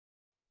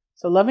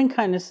So loving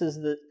kindness is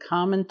the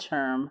common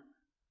term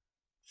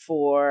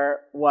for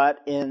what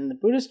in the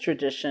Buddhist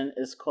tradition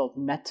is called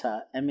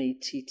metta,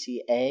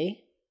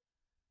 M-E-T-T-A.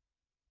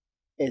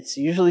 It's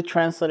usually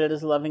translated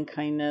as loving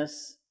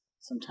kindness,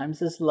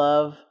 sometimes as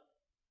love,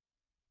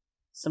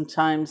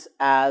 sometimes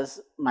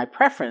as my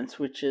preference,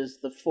 which is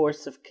the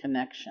force of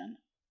connection.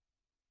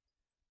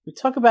 We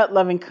talk about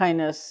loving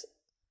kindness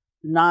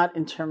not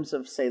in terms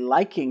of, say,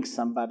 liking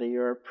somebody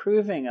or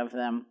approving of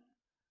them,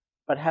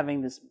 but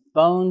having this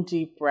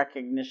bone-deep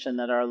recognition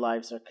that our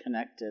lives are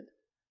connected.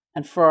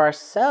 And for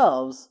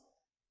ourselves,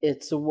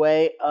 it's a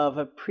way of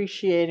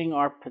appreciating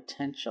our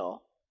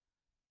potential.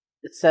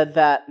 It's said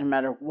that no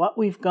matter what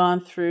we've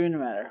gone through, no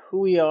matter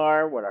who we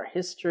are, what our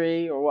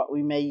history, or what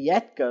we may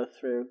yet go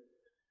through,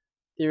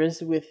 there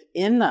is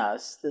within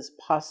us this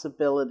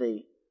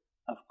possibility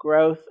of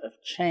growth, of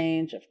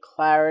change, of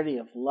clarity,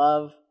 of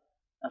love,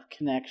 of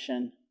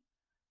connection.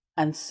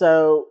 And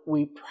so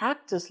we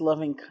practice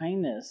loving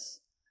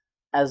kindness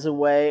as a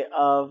way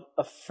of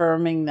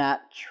affirming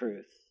that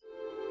truth.